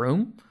her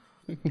broom.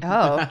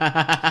 Oh.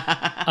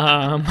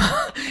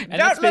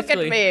 Don't look at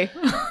me.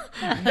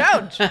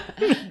 Don't.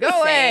 Go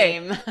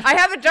away. I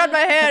haven't done my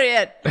hair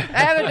yet. I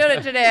haven't done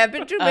it today. I've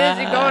been too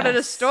busy going to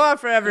the store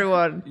for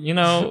everyone. You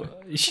know,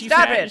 she's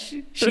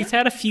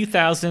had a few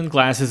thousand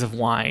glasses of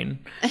wine.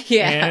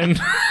 Yeah. And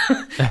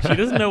she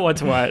doesn't know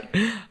what's what.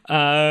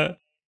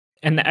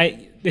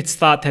 It's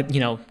thought that, you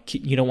know,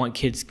 you don't want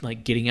kids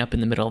like getting up in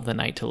the middle of the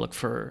night to look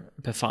for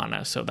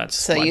Befana, so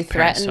you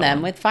threaten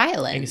them with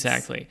violence.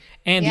 Exactly.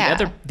 And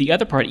the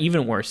other part,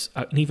 even worse,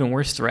 an even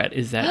worse threat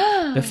is that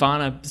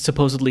Befana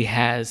supposedly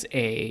has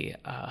a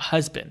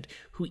husband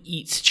who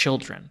eats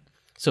children.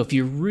 So if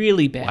you're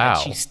really bad,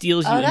 she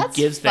steals you and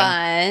gives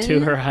them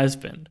to her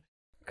husband.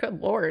 Good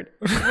Lord.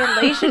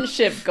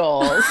 Relationship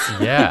goals.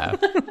 Yeah.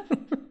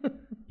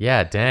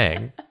 Yeah,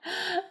 dang.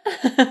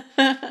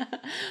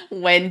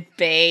 When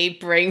Bae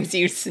brings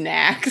you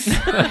snacks.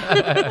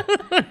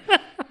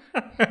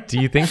 Do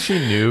you think she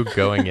knew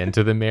going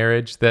into the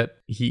marriage that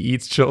he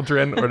eats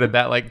children, or did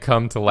that like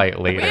come to light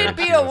later? It'd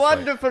be a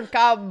wonderful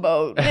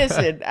combo.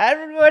 Listen, I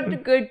don't want the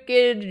good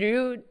kids.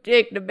 You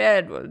take the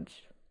bad ones.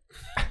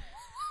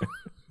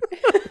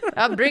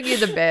 I'll bring you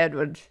the bad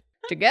ones.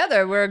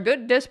 Together, we're a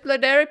good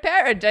disciplinary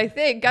parent, I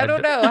think. I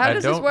don't know. How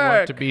does this work? I don't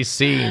want to be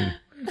seen.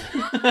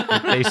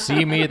 If they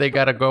see me, they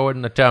gotta go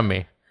in the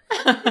tummy.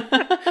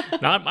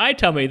 Not my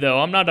tummy, though.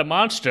 I'm not a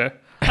monster.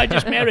 I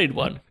just married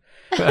one.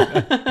 She's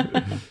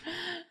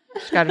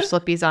got her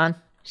slippies on.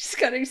 She's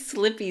got her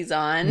slippies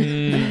on.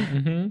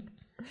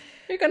 Mm-hmm.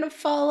 You're gonna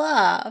fall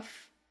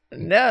off.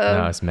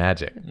 No, it's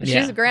magic.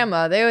 She's a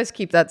grandma. They always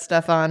keep that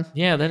stuff on.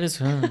 Yeah, that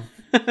is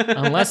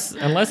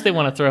unless they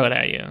want to throw it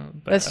at you.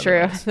 That's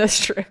true.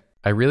 That's true.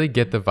 I really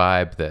get the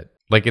vibe that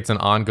like it's an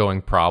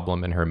ongoing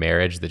problem in her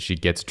marriage that she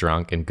gets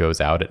drunk and goes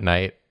out at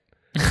night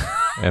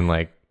and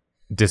like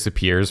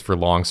disappears for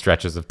long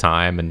stretches of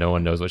time and no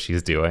one knows what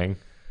she's doing.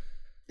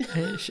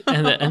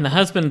 And the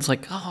husband's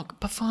like, "Oh,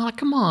 Befana,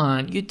 come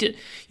on,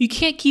 you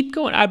can't keep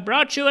going. I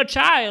brought you a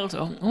child."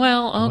 Oh,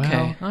 well,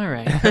 okay, all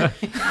right.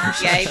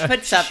 Yeah, he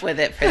puts up with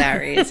it for that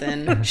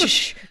reason.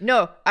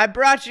 No, I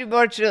brought you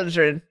more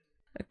children.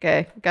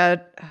 Okay, I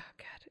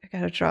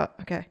gotta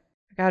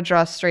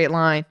draw a straight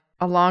line.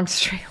 A long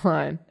straight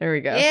line. There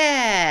we go.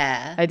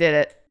 Yeah. I did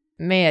it.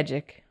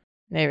 Magic.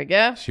 There we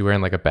go. She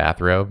wearing like a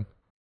bathrobe?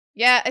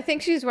 Yeah, I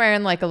think she's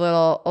wearing like a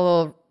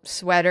little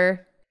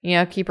sweater, you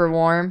know, keep her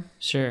warm.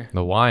 Sure.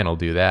 The wine will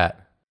do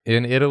that.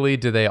 In Italy,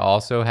 do they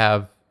also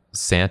have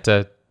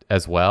Santa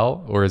as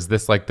well? Or is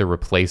this like the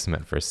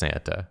replacement for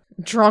Santa?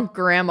 Drunk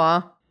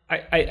grandma.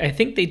 I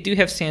think they do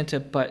have Santa,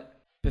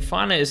 but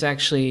Befana is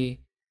actually,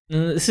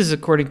 this is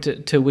according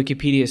to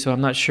Wikipedia, so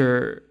I'm not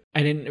sure.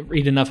 I didn't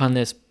read enough on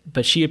this,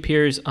 but she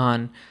appears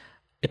on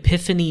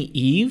Epiphany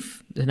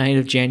Eve, the night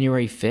of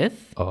January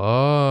 5th.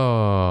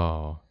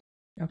 Oh.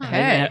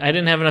 Okay. I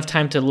didn't have enough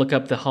time to look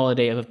up the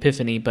holiday of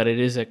Epiphany, but it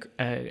is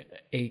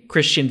a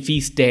Christian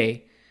feast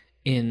day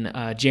in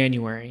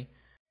January.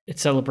 It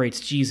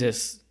celebrates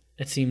Jesus.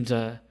 It seems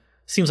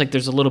like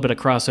there's a little bit of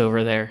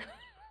crossover there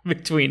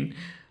between.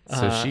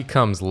 So she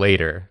comes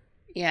later.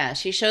 Yeah,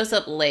 she shows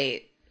up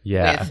late.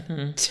 Yeah.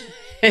 With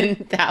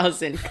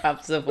 10,000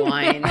 cups of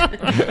wine.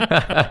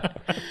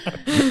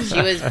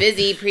 She was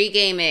busy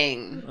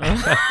pre-gaming.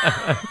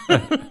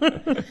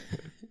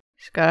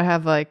 She's gotta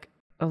have like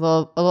a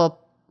little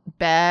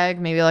bag,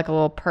 maybe like a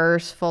little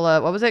purse full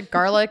of, what was it?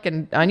 Garlic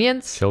and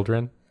onions?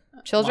 Children?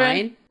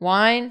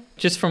 Wine?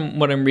 Just from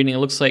what I'm reading, it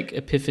looks like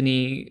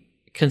Epiphany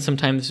can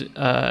sometimes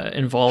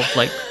involve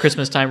like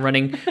Christmas time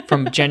running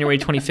from January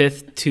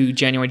 25th to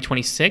January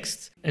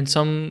 26th in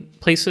some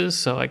places.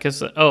 So I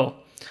guess,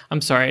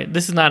 I'm sorry.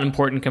 This is not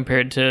important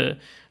compared to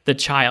the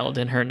child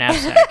in her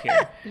knapsack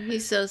here.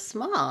 He's so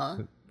small.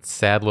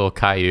 Sad little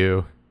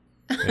Caillou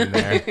in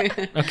there.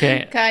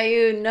 Okay.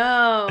 Caillou,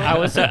 no. I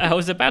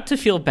was about to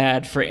feel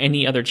bad for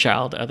any other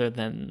child other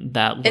than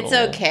that little.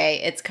 It's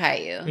okay. It's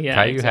Caillou. Yeah,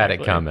 Caillou exactly.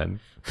 had it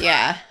coming.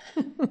 Yeah.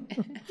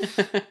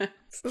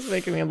 This is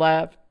making me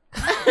laugh.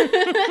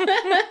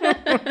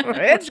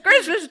 It's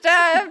Christmas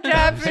time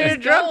for your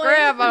drunk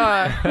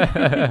grandma.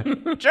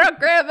 Drunk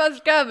grandma's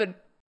coming.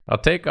 I'll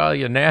take all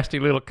your nasty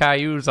little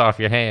Cailloux off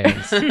your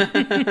hands.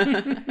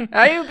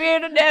 Are you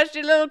being a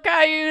nasty little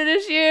Caillou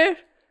this year?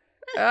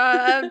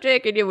 I'm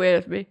taking you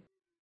with me.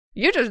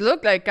 You just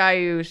look like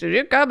Caillou, so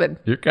you're coming.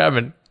 You're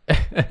coming.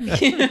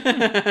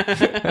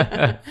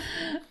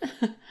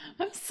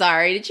 I'm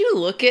sorry. Did you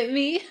look at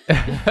me?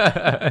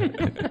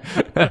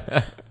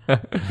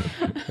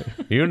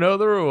 You know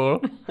the rule.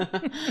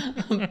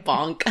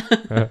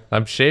 Bonk.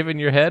 I'm shaving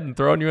your head and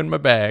throwing you in my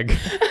bag.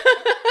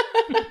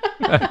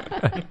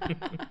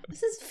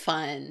 This is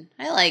fun.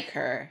 I like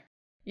her.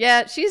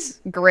 Yeah,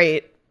 she's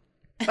great.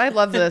 I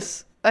love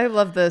this. I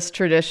love this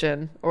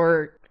tradition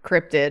or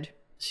cryptid.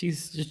 She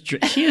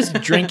is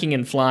drinking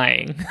and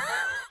flying,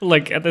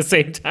 like at the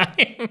same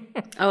time.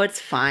 Oh, it's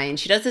fine.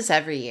 She does this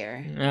every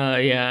year.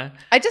 Yeah.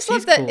 I just She's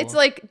love that cool. it's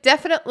like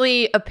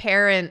definitely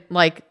apparent.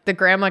 Like the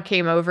grandma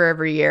came over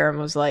every year and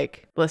was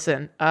like,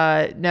 "Listen,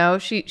 no,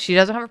 she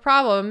doesn't have a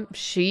problem.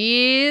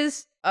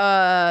 She's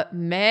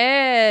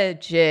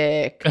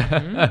magic.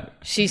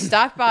 She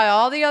stopped by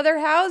all the other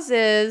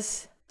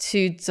houses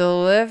to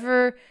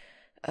deliver.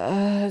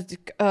 What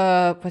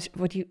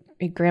do you,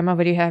 Grandma?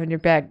 What do you have in your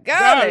bag?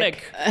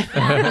 Garlic.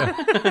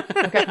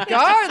 Okay,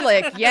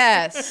 garlic.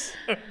 Yes.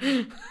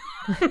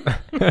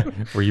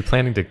 Were you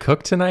planning to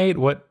cook tonight?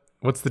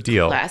 What's the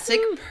deal? Classic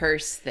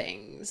purse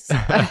things.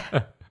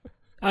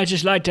 I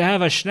just like to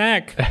have a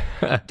snack.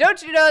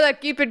 Don't you know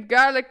that keeping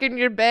garlic in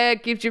your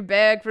bag keeps your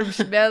bag from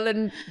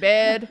smelling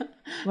bad?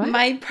 What?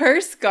 My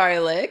purse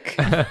garlic.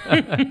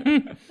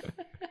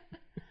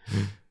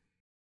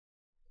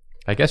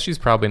 I guess she's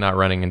probably not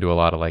running into a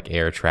lot of like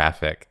air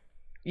traffic.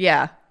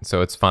 Yeah.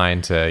 So it's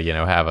fine to,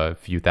 have a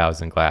few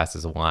thousand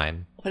glasses of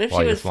wine. What if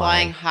while she you're was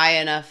flying high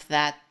enough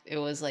that it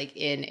was like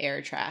in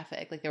air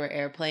traffic? Like there were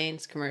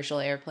airplanes, commercial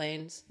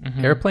airplanes.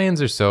 Mm-hmm.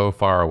 Airplanes are so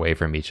far away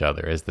from each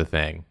other is the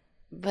thing.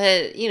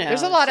 But,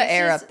 there's a lot of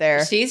air up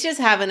there. She's just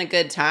having a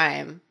good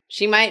time.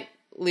 She might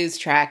lose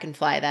track and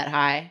fly that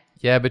high.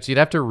 Yeah, but you'd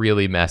have to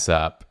really mess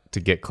up to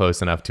get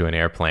close enough to an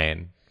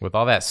airplane. With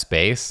all that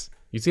space,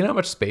 you seen how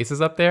much space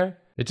is up there?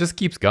 It just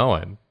keeps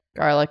going.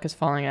 Garlic is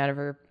falling out of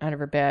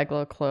her bag,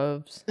 little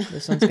cloves.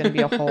 This one's gonna be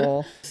a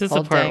hole. This is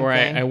the part where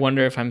I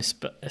wonder if I'm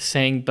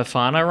saying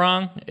Befana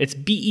wrong. It's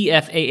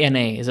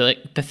Befana. Is it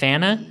like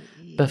Befana?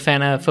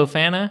 Befana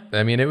Fofana?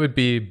 I mean, it would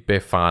be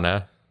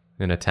Befana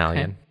in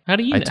Italian. Okay. How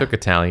do you know? I took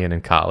Italian in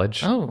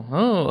college.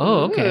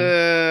 Oh,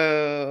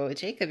 okay. Ooh,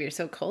 Jacob, you're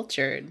so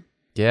cultured.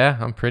 Yeah,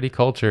 I'm pretty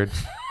cultured.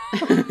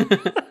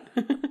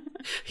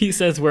 He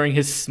says wearing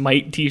his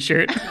Smite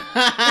t-shirt.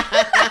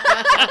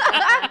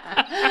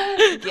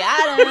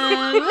 Got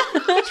him.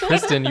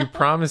 Tristan, you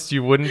promised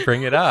you wouldn't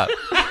bring it up.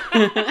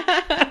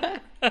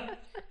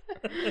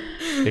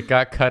 It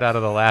got cut out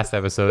of the last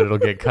episode. It'll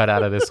get cut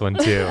out of this one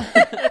too.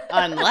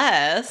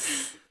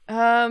 Unless.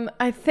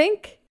 I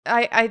think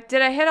I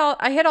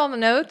hit all the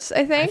notes,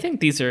 I think. I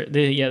think these are,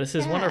 this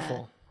is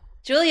wonderful.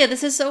 Julia,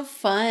 this is so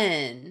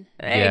fun.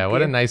 Yeah,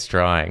 what a nice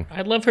drawing.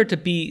 I'd love her to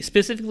be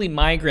specifically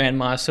my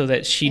grandma so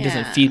that she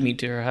doesn't feed me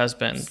to her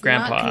husband, It's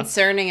grandpa. not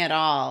concerning at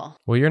all.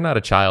 Well, you're not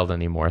a child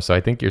anymore, so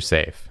I think you're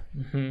safe.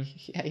 Mm-hmm.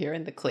 Yeah, you're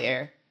in the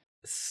clear.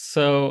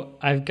 So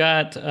I've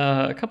got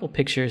a couple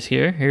pictures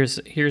here.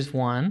 Here's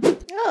one.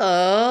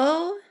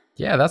 Oh.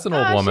 Yeah, that's an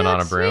old woman on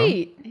a broom.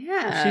 Sweet.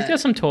 Yeah. She's got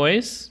some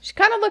toys. She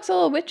kind of looks a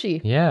little witchy.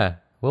 Yeah, a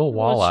little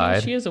Well,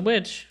 wall-eyed. she is a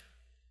witch.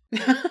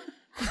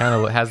 Kind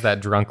of has that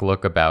drunk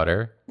look about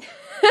her.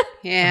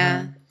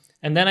 Yeah.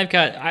 And then I've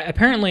got,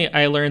 apparently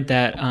I learned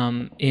that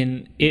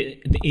in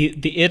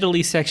the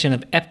Italy section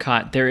of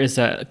Epcot, there is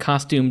a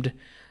costumed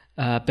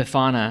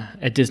Befana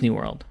at Disney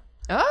World.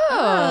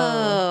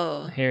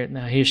 Oh.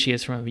 Here she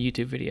is from a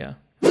YouTube video.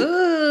 Ooh.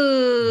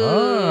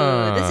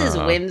 Oh. This is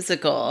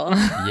whimsical.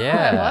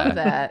 Yeah. I love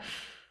that.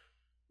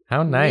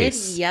 How nice.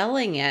 It's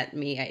yelling at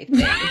me, I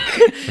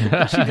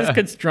think. She just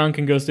gets drunk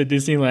and goes to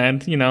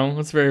Disneyland.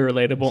 It's very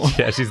relatable.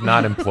 Yeah, she's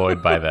not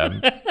employed by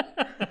them.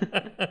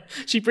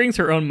 She brings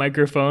her own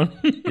microphone.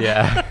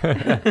 Yeah.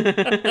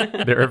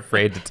 They're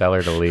afraid to tell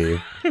her to leave.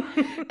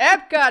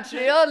 Epcot's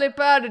the only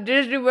part of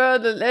Disney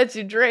World that lets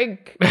you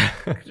drink.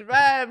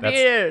 Right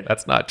here,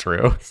 That's not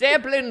true.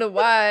 sampling the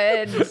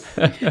wines.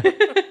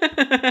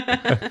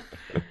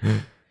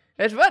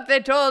 That's what they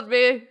told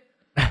me.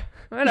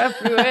 When I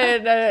flew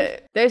in,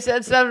 they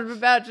said something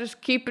about just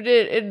keeping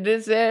it in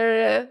this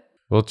area.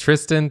 Well,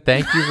 Tristan,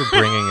 thank you for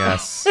bringing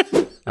us.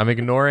 I'm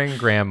ignoring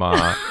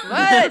Grandma.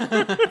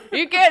 What?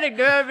 You can't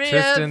ignore me.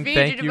 Tristan,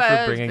 thank you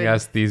for bringing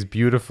us these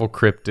beautiful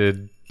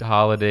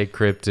holiday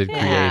cryptid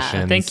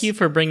creations. Thank you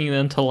for bringing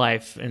them to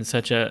life in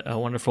such a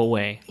wonderful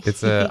way.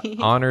 It's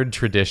an honored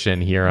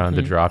tradition here on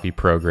the Drawfee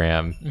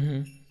program.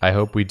 Mm-hmm. I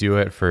hope we do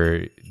it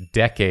for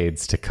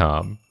decades to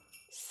come.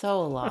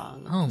 So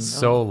long. Oh, no.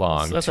 So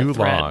long, That's too a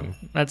threat. long.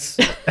 That's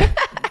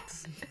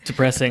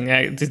depressing.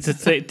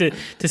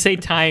 To say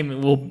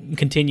time will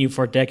continue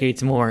for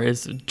decades more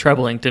is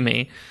troubling to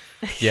me.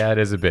 Yeah, it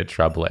is a bit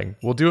troubling.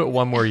 We'll do it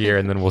one more year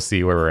and then we'll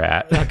see where we're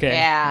at. Okay.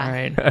 Yeah. All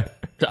right.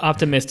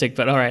 Optimistic,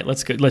 but all right.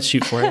 Let's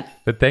shoot for it.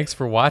 But thanks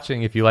for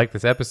watching. If you like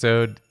this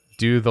episode,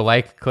 do the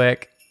like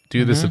click.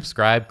 do the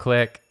subscribe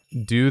click,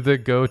 do the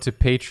go to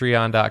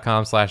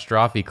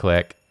patreon.com/Drawfee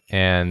click,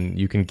 and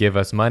you can give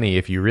us money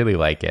if you really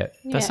like it.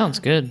 Yeah. That sounds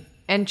good.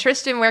 And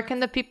Tristan, where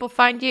can the people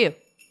find you?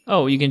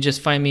 Oh, you can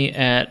just find me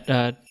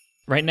at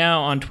right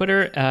now on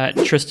Twitter at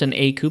Tristan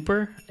A.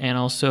 Cooper, and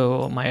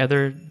also my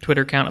other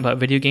Twitter account about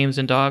video games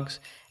and dogs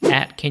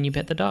at Can You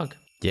Pet the Dog.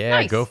 Yeah,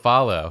 Nice. Go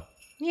follow.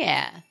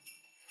 Yeah.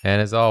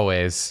 And as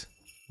always,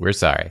 we're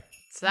sorry.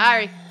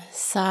 Sorry.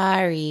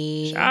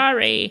 Sorry.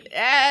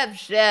 I'm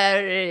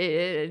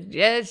sorry.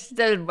 Just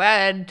the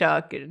one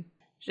talking.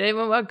 Same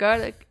with my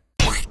garlic.